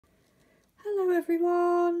Hello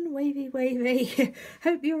everyone, wavy.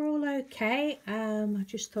 Hope you're all okay. I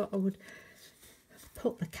just thought I would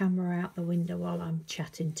put the camera out the window while I'm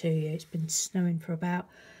chatting to you. It's been snowing for about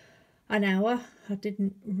an hour. I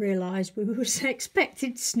didn't realise we was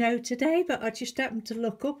expecting snow today, but I just happened to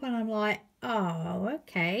look up and I'm like, oh,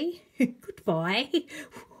 okay, goodbye.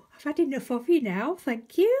 I've had enough of you now,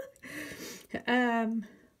 thank you.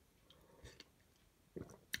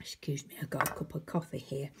 Excuse me, I've got a cup of coffee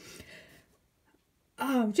here.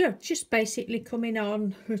 Just basically coming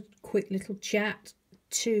on a quick little chat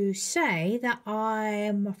to say that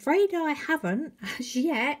I'm afraid I haven't, as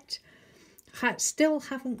yet, still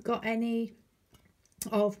haven't got any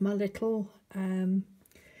of my little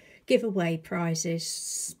giveaway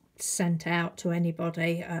prizes sent out to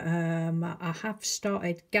anybody. I have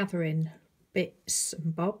started gathering bits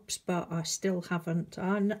and bobs, but I still haven't.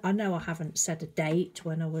 I know I haven't said a date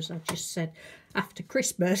when I just said after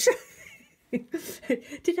Christmas.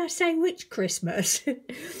 Did I say which Christmas?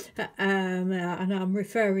 And I'm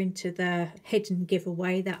referring to the hidden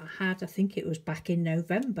giveaway that I had. I think it was back in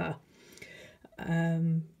November. Yeah,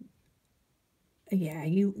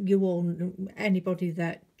 you all, anybody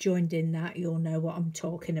that joined in that, you'll know what I'm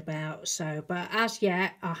talking about. So, but as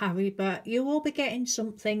yet I haven't. But you will be getting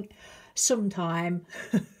something sometime.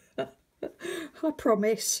 I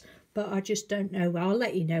promise. But I just don't know. I'll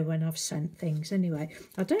let you know when I've sent things. Anyway,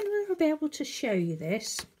 I don't know if I'll be able to show you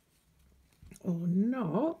this or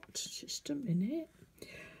not. Just a minute.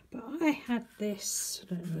 But I had this.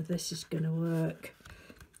 I don't know if this is going to work.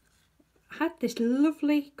 I had this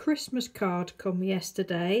lovely Christmas card come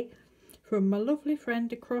yesterday from my lovely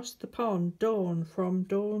friend across the pond, Dawn, from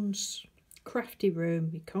Dawn's Crafty Room.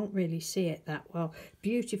 You can't really see it that well.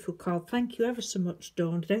 Beautiful card. Thank you ever so much,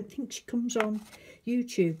 Dawn. I don't think she comes on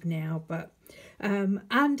YouTube now, but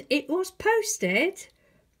and it was posted.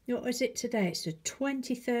 What is it today? It's the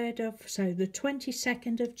 23rd of, so the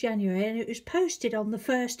 22nd of January, and it was posted on the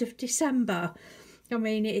 1st of December. I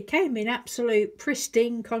mean, it came in absolute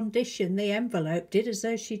pristine condition. The envelope did, as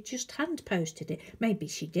though she'd just hand posted it. Maybe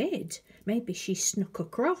she did. Maybe she snuck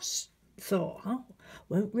across. Thought, oh,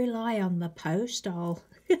 won't rely on the post. I'll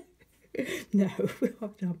no,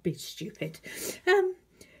 I'll be stupid.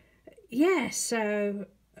 Yeah, so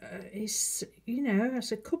it's, you know,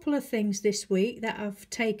 there's a couple of things this week that have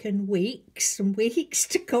taken weeks and weeks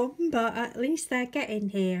to come, but at least they're getting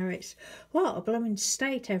here. It's what a blooming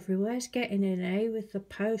state everywhere's getting in, with the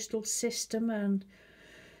postal system and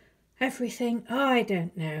everything. I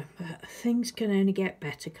don't know, but things can only get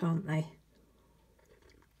better, can't they?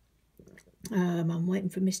 I'm waiting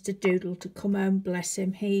for Mr. Doodle to come home, bless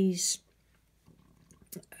him. His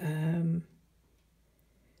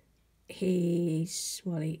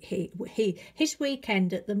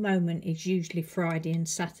weekend at the moment is usually Friday and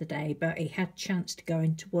Saturday, but he had chance to go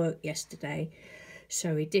into work yesterday,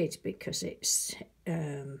 so he did, because it's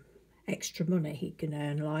extra money. He can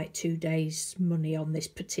earn like 2 days money on this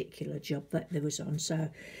particular job that there was on, so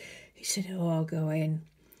he said, oh, I'll go in.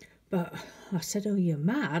 But I said, oh, you're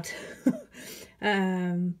mad.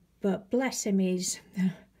 But bless him, he's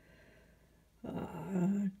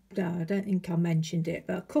no, I don't think I mentioned it,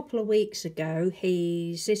 but a couple of weeks ago,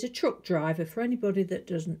 he's a truck driver. For anybody that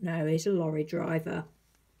doesn't know, he's a lorry driver,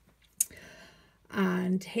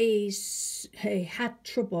 and he had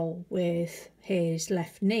trouble with his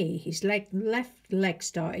left knee. His left leg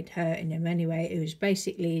started hurting him. Anyway, it was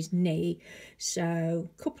basically his knee. So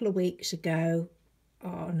a couple of weeks ago,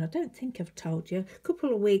 oh, and I don't think I've told you, a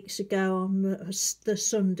couple of weeks ago on the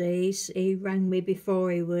Sundays, he rang me before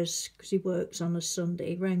he was, because he works on a Sunday,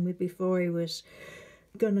 he rang me before he was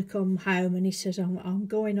going to come home, and he says, I'm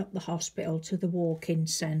going up the hospital to the walk-in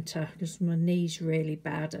centre because my knee's really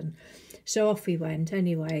bad. And so off he went.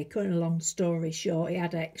 Anyway, cutting a long story short, he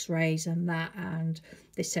had x-rays and that, and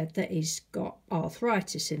they said that he's got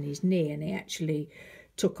arthritis in his knee, and he actually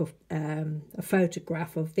took a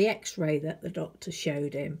photograph of the x-ray that the doctor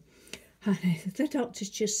showed him, and the doctors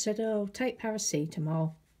just said, oh, take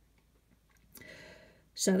paracetamol.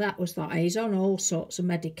 So that was that. He's on all sorts of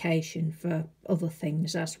medication for other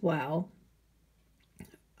things as well.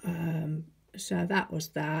 So that was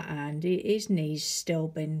that, and his knee's still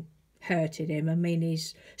been hurting him. I mean,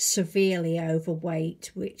 he's severely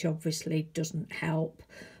overweight, which obviously doesn't help,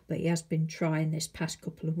 but he has been trying this past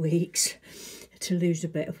couple of weeks to lose a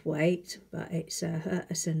bit of weight, but it's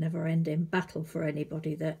a never-ending battle for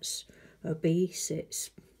anybody that's obese. It's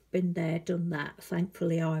been there, done that.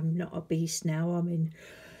 Thankfully, I'm not obese now. I'm in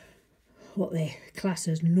what they class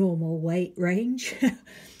as normal weight range.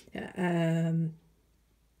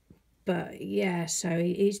 But yeah, so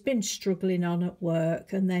he's been struggling on at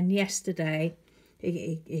work, and then yesterday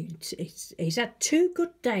he's had 2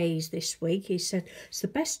 good days this week. He said it's the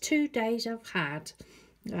best 2 days I've had.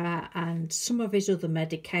 And some of his other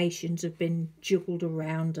medications have been juggled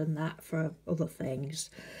around and that for other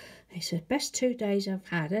things. He said, best 2 days I've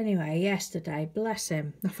had. Anyway, yesterday, bless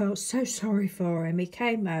him, I felt so sorry for him. He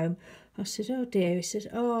came home. I said, oh dear. He said,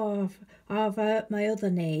 oh, I've hurt my other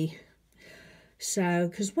knee. So,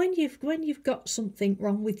 because when you've got something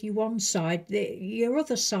wrong with your one side, your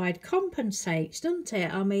other side compensates, doesn't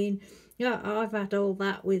it? I mean, yeah, I've had all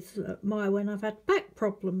that with when I've had back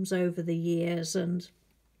problems over the years, and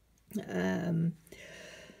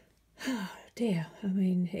oh dear, I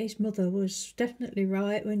mean, his mother was definitely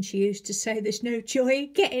right when she used to say there's no joy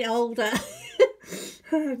in getting older.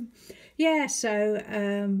 Yeah, so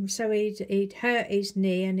he'd hurt his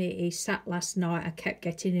knee, and he sat last night. I kept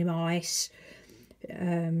getting him ice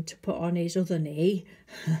to put on his other knee.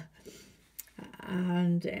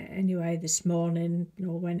 And anyway, this morning I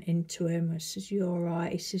went into him. I says, you all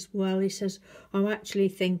right? He says, well, he says, I'm actually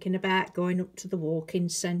thinking about going up to the walk-in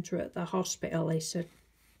centre at the hospital. He said,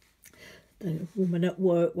 the woman at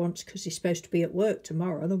work wants, because he's supposed to be at work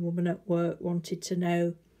tomorrow, the woman at work wanted to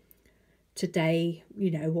know today,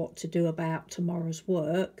 what to do about tomorrow's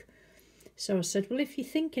work. So I said, well, if you're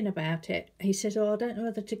thinking about it, he says, oh, I don't know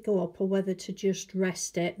whether to go up or whether to just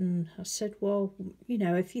rest it. And I said, well,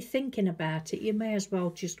 if you're thinking about it, you may as well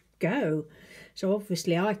just go. So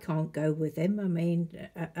obviously I can't go with him. I mean,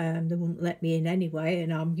 they wouldn't let me in anyway,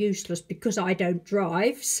 and I'm useless because I don't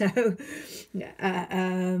drive. So,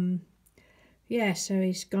 yeah, so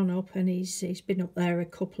he's gone up, and he's been up there a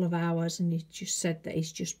couple of hours, and he just said that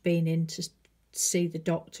he's just been in to see the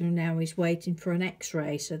doctor, and now he's waiting for an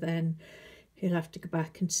x-ray. So then he'll have to go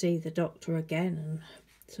back and see the doctor again, and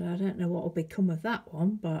so I don't know what will become of that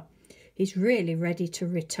one. But he's really ready to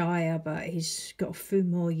retire, but he's got a few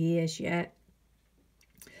more years yet,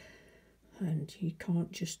 and you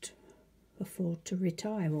can't just afford to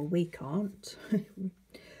retire. Well, we can't.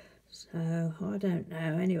 So I don't know.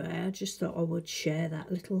 Anyway, I just thought I would share that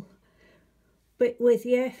little bit with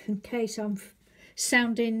you in case I'm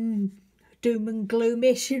sounding doom and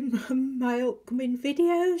gloomish in my upcoming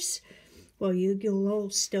videos. Well, you'll all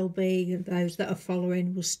still be, those that are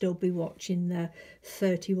following will still be watching the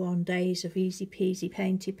 31 days of easy peasy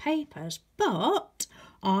painted papers. But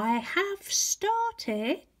I have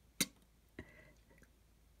started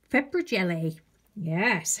February Jelly.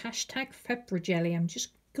 Yes, hashtag February Jelly. I'm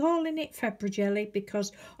just calling it February Jelly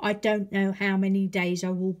because I don't know how many days I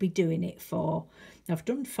will be doing it for. I've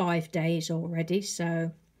done 5 days already,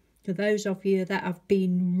 so for those of you that have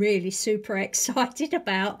been really super excited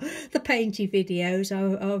about the painty videos,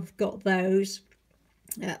 I've got those.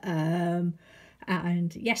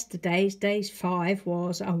 And yesterday's, day 5,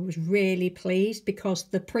 I was really pleased because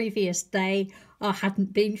the previous day I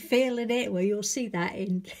hadn't been feeling it. Well, you'll see that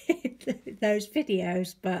in those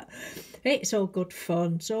videos, but it's all good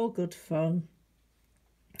fun. It's all good fun.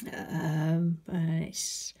 And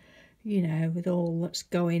it's, with all that's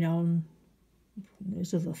going on,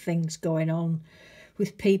 there's other things going on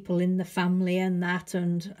with people in the family and that,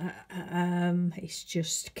 and it's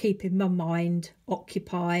just keeping my mind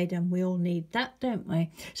occupied, and we all need that, don't we?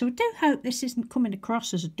 So I do hope this isn't coming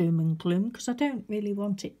across as a doom and gloom, because I don't really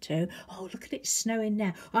want it to. Oh, look at it snowing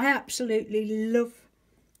now. I absolutely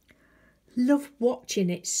love watching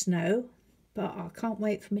it snow, but I can't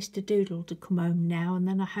wait for Mr. Doodle to come home now, and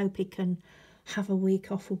then I hope he can have a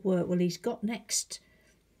week off of work. Well, he's got next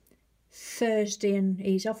Thursday, and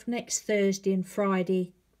he's off next Thursday and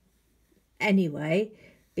Friday anyway,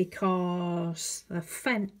 because the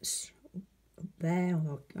fence there,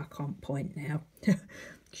 I can't point now because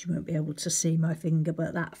you won't be able to see my finger,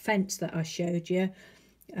 but that fence that I showed you,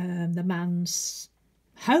 the man's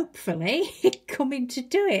hopefully coming to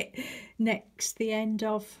do it the end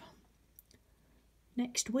of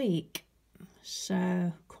next week.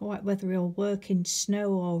 So quite whether he'll work in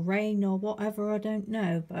snow or rain or whatever, I don't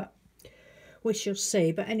know, but we shall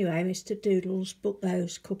see. But anyway, Mr. Doodle's booked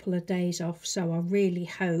those couple of days off, so I really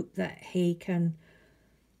hope that he can,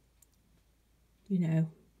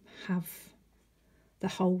 have the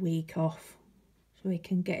whole week off, so he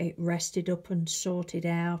can get it rested up and sorted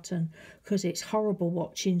out. And because it's horrible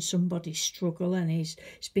watching somebody struggle, and it's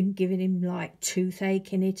been giving him like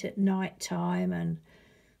toothache in it at night time, and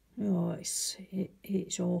oh,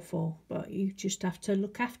 it's awful. But you just have to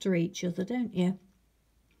look after each other, don't you?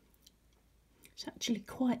 It's actually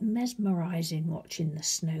quite mesmerising watching the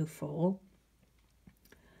snowfall,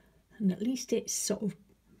 and at least it sort of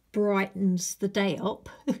brightens the day up.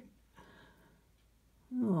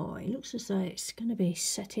 Oh, it looks as though it's going to be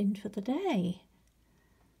setting for the day.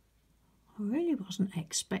 I really wasn't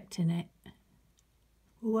expecting it.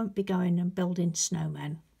 We won't be going and building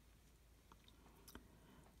snowmen.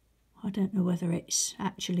 I don't know whether it's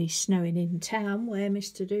actually snowing in town where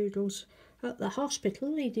Mr. Doodle's at the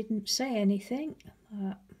hospital. He didn't say anything.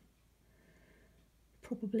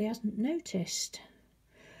 Probably hasn't noticed.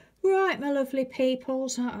 Right, my lovely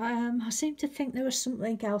peoples, I seem to think there was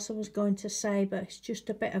something else I was going to say, but it's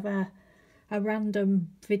just a bit of a random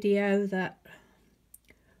video that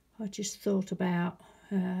I just thought about.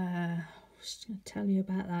 I was going to tell you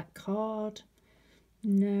about that card.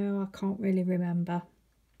 No, I can't really remember.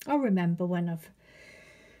 I'll remember when I've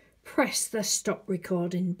pressed the stop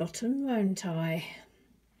recording button, won't I?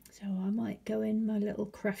 So I might go in my little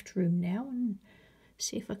craft room now and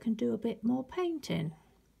see if I can do a bit more painting.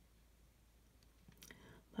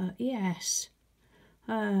 But yes,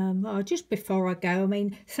 well, just before I go, I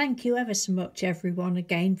mean, thank you ever so much, everyone,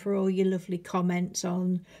 again, for all your lovely comments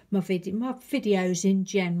on my videos in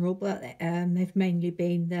general, but they've mainly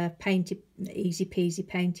been the Easy Peasy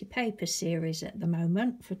Painty Paper series at the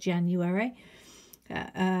moment for January.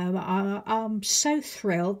 I'm so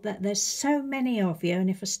thrilled that there's so many of you, and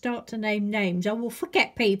if I start to name names, I will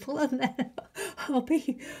forget people, and then I'll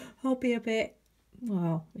be a bit.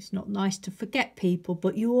 Well, it's not nice to forget people,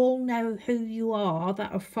 but you all know who you are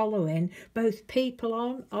that are following, both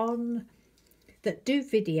people on that do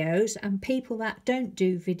videos and people that don't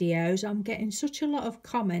do videos. I'm getting such a lot of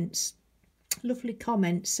comments, lovely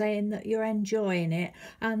comments, saying that you're enjoying it,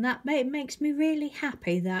 and that makes me really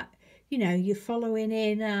happy that, you know, you're following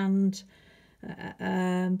in, and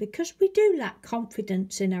because we do lack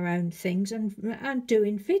confidence in our own things and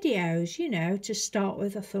doing videos, you know, to start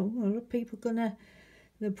with. I thought, well, are people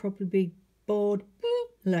they'll probably be bored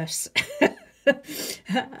less. But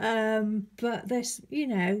there's, you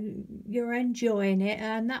know, you're enjoying it,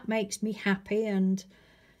 and that makes me happy. And,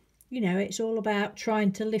 you know, it's all about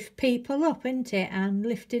trying to lift people up, isn't it? And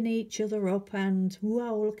lifting each other up. And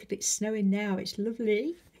wow, look at it snowing now, it's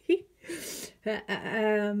lovely.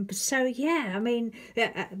 So yeah, I mean,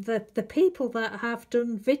 the people that have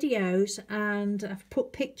done videos and have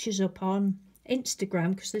put pictures up on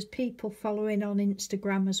Instagram, because there's people following on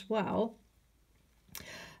Instagram as well,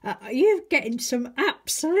 you're getting some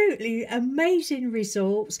absolutely amazing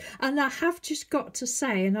results. And I have just got to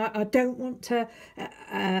say, and I don't want to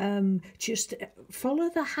just follow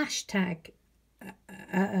the hashtag,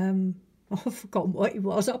 I've forgotten what it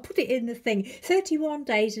was, I'll put it in the thing, 31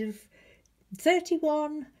 days of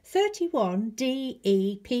 31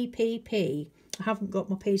 DEPPP. I haven't got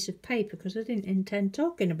my piece of paper because I didn't intend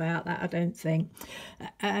talking about that, I don't think.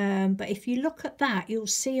 But if you look at that, you'll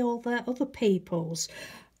see all the other people's.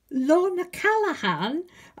 Lorna Callahan,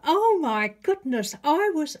 oh my goodness,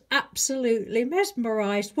 I was absolutely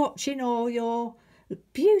mesmerised watching all your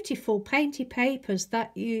beautiful painty papers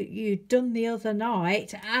that you'd done the other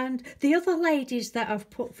night, and the other ladies that have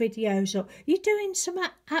put videos up. You're doing some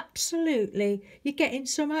you're getting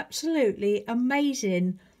some absolutely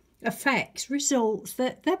amazing effects, results,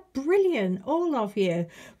 that they're brilliant, all of you,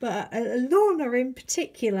 but Lorna in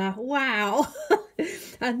particular, wow.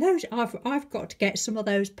 And those, I've got to get some of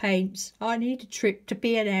those paints. I need a trip to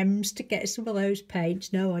B&M's to get some of those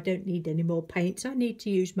paints. No, I don't need any more paints, I need to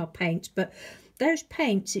use my paints, but those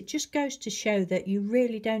paints, it just goes to show that you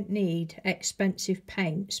really don't need expensive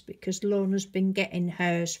paints, because Lorna's been getting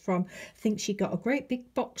hers from, I think she got a great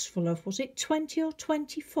big box full of, was it 20 or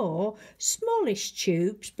 24 smallish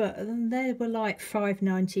tubes, but they were like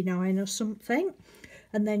 $5.99 or something.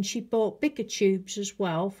 And then she bought bigger tubes as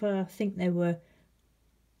well for, I think they were,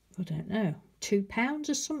 I don't know, £2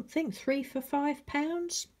 or something, 3 for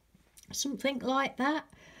 £5, something like that.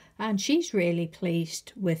 And she's really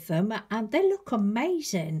pleased with them, and they look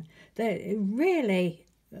amazing. They really,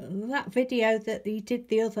 that video that you did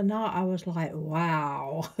the other night, I was like,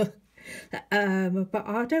 wow. But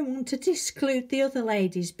I don't want to disclude the other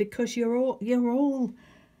ladies, because you're all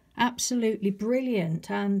absolutely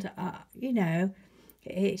brilliant, and you know,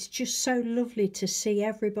 it's just so lovely to see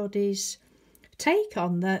everybody's take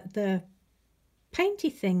on the painty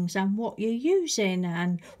things and what you're using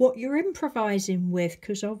and what you're improvising with,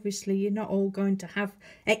 because obviously you're not all going to have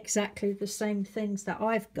exactly the same things that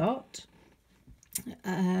I've got.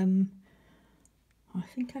 I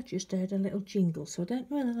think I just heard a little jingle, so I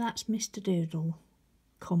don't know whether that's Mr. Doodle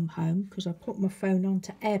come home, because I put my phone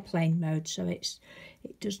onto airplane mode so it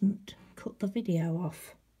doesn't cut the video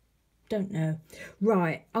off. Don't know.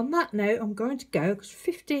 Right, on that note, I'm going to go, because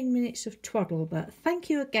 15 minutes of twaddle, but thank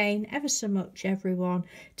you again ever so much, everyone.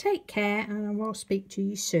 Take care, and I will speak to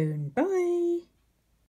you soon. Bye.